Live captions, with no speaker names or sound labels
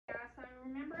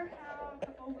remember how a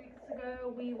couple weeks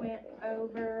ago we went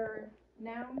over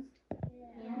nouns?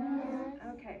 Yes.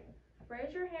 Okay.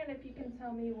 Raise your hand if you can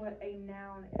tell me what a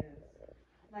noun is.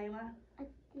 Layla? A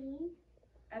thing.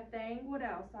 A thing. What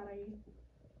else, Sadae?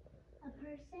 A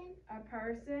person. A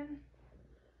person.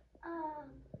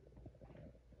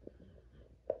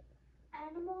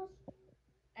 Animals.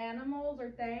 Animals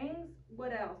or things.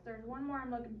 What else? There's one more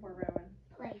I'm looking for, Rowan.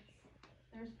 Place.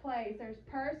 There's place. There's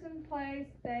person, place,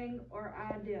 thing, or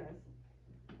ideas.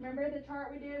 Remember the chart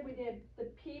we did? We did the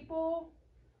people,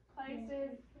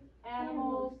 places,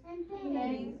 animals, And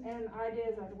things, and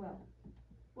ideas as well.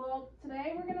 Well,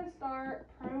 today we're going to start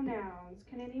pronouns.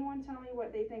 Can anyone tell me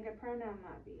what they think a pronoun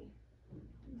might be?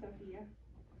 Sophia?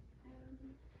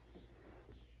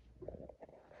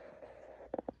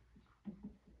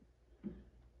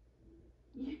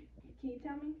 Can you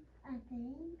tell me? I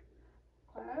think.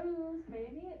 Close,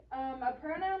 maybe. A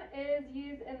pronoun is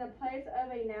used in the place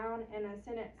of a noun in a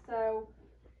sentence. So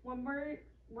when we're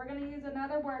going to use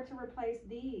another word to replace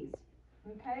these.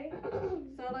 Okay?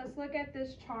 So let's look at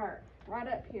this chart right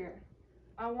up here.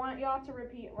 I want y'all to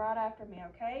repeat right after me,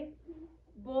 okay?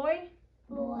 Boy.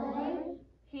 Boy.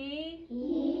 He.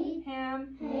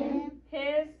 Him.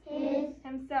 His.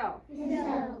 Himself.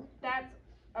 That's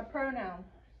a pronoun.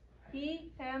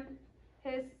 He, him,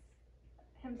 his,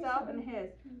 himself, and his.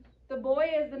 The boy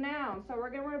is the noun, so we're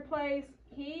going to replace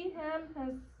he, him,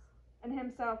 his, and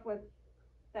himself with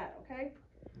that, okay?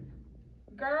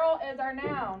 Girl is our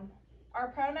noun. Our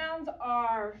pronouns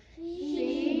are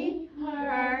she,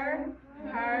 her,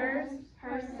 hers,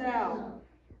 herself.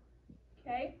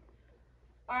 Okay?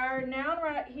 Our noun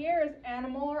right here is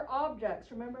animal or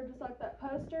objects. Remember, just like that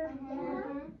poster?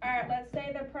 Alright, let's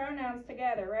say the pronouns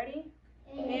together. Ready?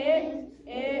 It,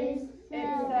 its,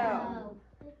 itself.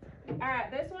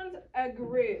 Alright, this one's a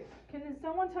group. Can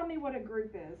someone tell me what a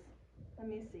group is? Let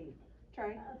me see.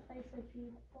 Try. A place of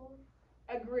people.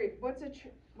 A group. What's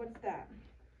that?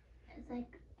 It's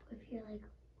like if you're like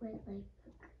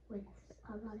with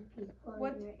a lot of people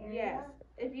What? in your area. Yes.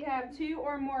 If you have two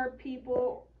or more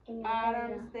people, In your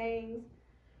items, area. things.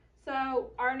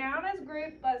 So our noun is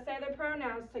group. Let's say the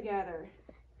pronouns together.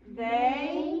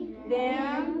 They,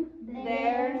 them,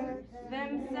 theirs,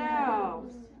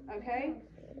 themselves. Okay?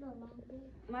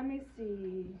 Let me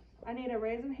see. I need a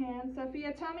raise of hand.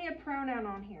 Sophia, tell me a pronoun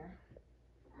on here.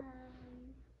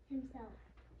 Himself.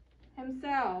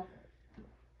 Himself.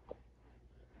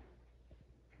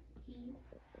 He.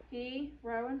 He,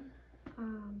 Rowan.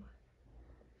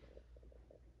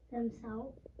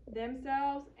 Themselves.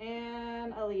 Themselves,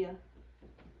 and Aaliyah.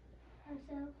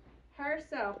 Herself.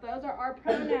 Herself. Those are our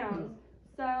pronouns.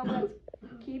 So let's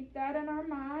keep that in our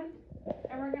mind.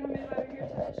 And we're going to move over here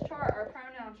to this chart, our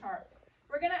pronoun chart.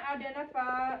 We're going to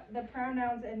identify the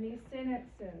pronouns in these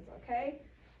sentences, okay?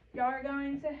 Y'all are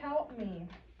going to help me.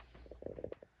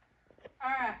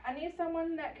 Alright, I need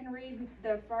someone that can read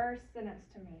the first sentence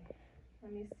to me.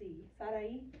 Let me see.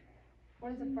 Sadae, what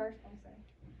does the first one say?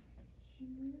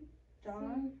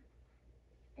 John?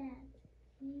 That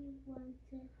he wanted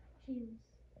juice.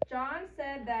 John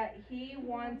said that he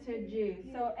wanted juice.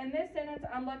 So in this sentence,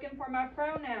 I'm looking for my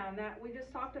pronoun that we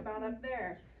just talked about up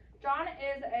there. John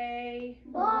is a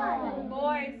Boy.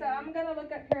 Boy. So I'm going to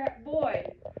look up here at boy.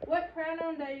 What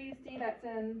pronoun do you see that's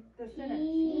in the sentence?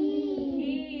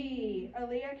 He.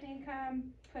 Aaliyah, can you come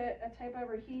put a tape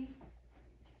over he?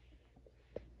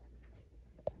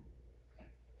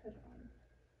 Put it on.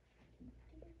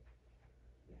 Yes.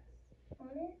 On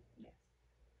it? Yes.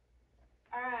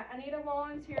 Alright, I need a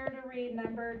volunteer to read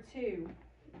number 2.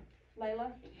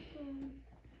 Layla?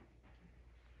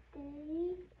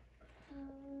 They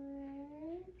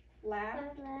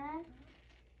Laugh. laughed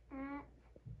at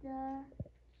the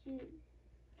juice.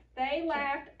 They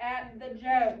laughed at the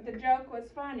joke. The joke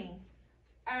was funny.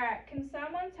 Alright, can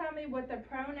someone tell me what the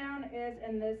pronoun is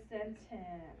in this sentence?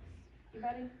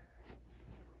 Anybody?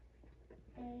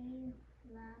 They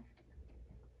laughed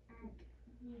at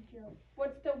the joke.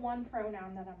 What's the one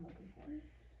pronoun that I'm looking for?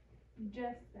 You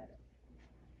just said it.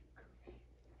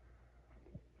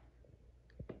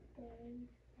 They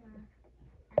laughed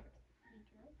at the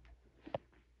joke.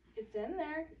 It's in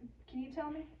there. Can you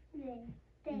tell me? They.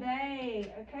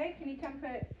 They. Okay, can you come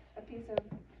put a piece of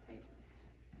tape?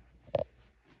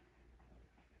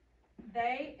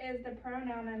 They is the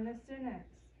pronoun in this sentence.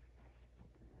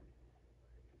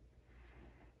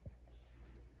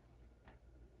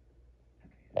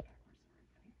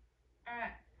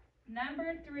 Alright,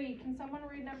 number 3. Can someone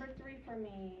read number 3 for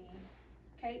me?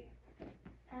 Kate?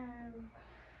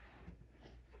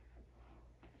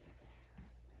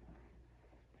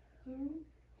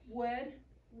 Would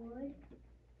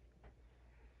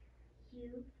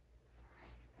you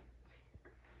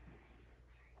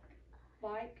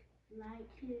Like.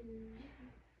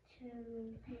 to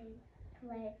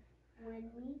play when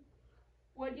we.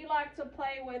 Would you like to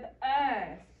play with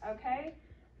us? Okay.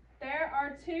 There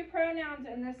are two pronouns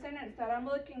in this sentence that I'm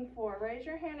looking for. Raise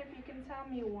your hand if you can tell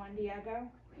me one,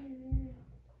 Diego.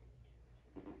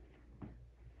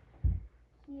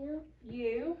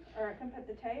 You, or I can put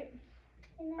the tape.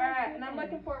 Alright, and I'm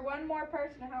looking for one more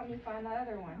person to help me find the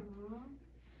other one.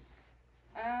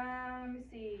 Let me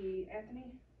see.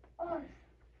 Anthony? Us.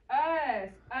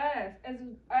 Is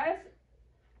us,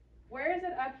 where is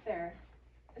it up there?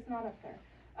 It's not up there.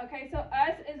 Okay, so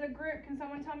us is a group. Can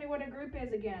someone tell me what a group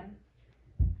is again?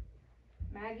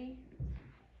 Maggie?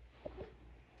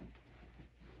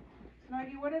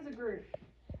 Maggie, what is a group?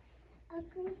 A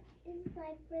group is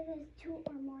like where there's two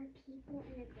or more people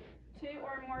in a group. Two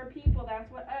or more people, that's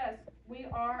what us. We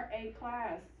are a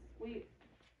class. We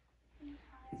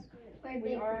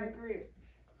are a group.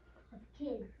 Of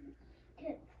kids.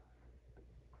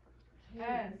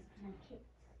 Us. Kids.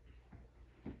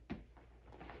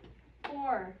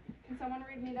 4. Can someone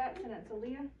read me that sentence,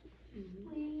 Aaliyah?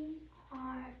 We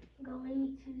are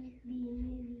going to the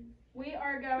movies. We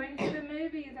are going to the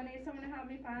movies. I need someone to help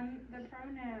me find the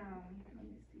pronoun. Let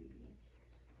me see.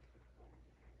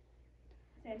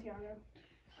 Santiago.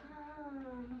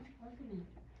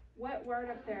 What word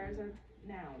up there is a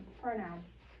noun? Pronoun.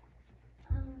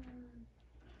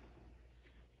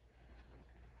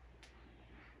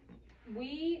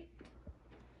 We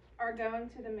are going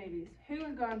to the movies. Who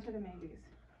is going to the movies?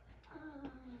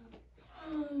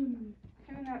 Who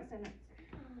in that sentence?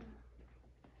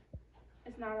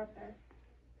 It's not up there.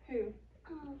 Who?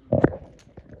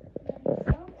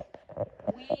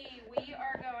 We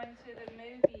are going to the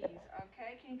movies.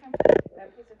 Okay, can you come put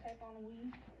that piece of tape on we?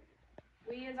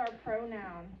 We is our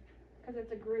pronoun because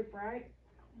it's a group, right?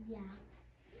 Yeah.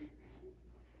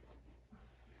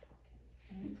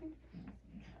 There we go.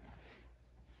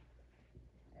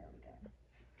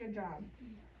 Good job.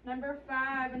 Number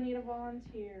 5, I need a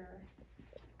volunteer.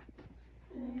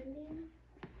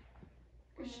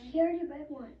 She already read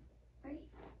one, right?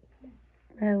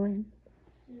 Rowan.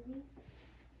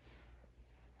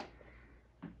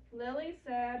 Lily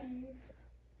said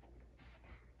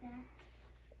that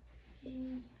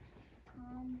she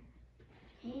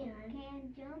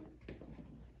can jump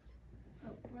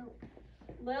rope.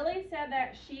 Lily said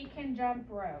that she can jump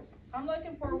rope. I'm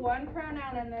looking for one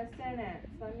pronoun in this sentence.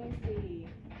 Let me see.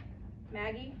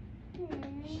 Maggie?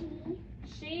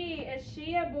 She. Is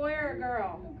she a boy or a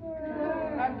girl?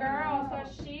 A girl.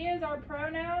 So she is our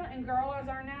pronoun and girl is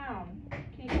our noun.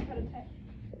 Can you put a tape?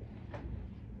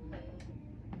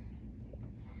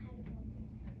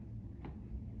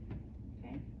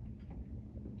 Okay.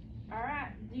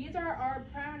 Alright. These are our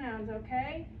pronouns,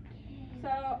 okay?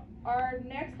 So our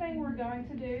next thing we're going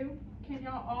to do, can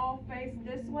y'all all face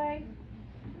this way?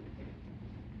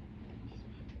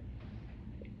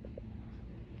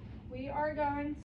 We are going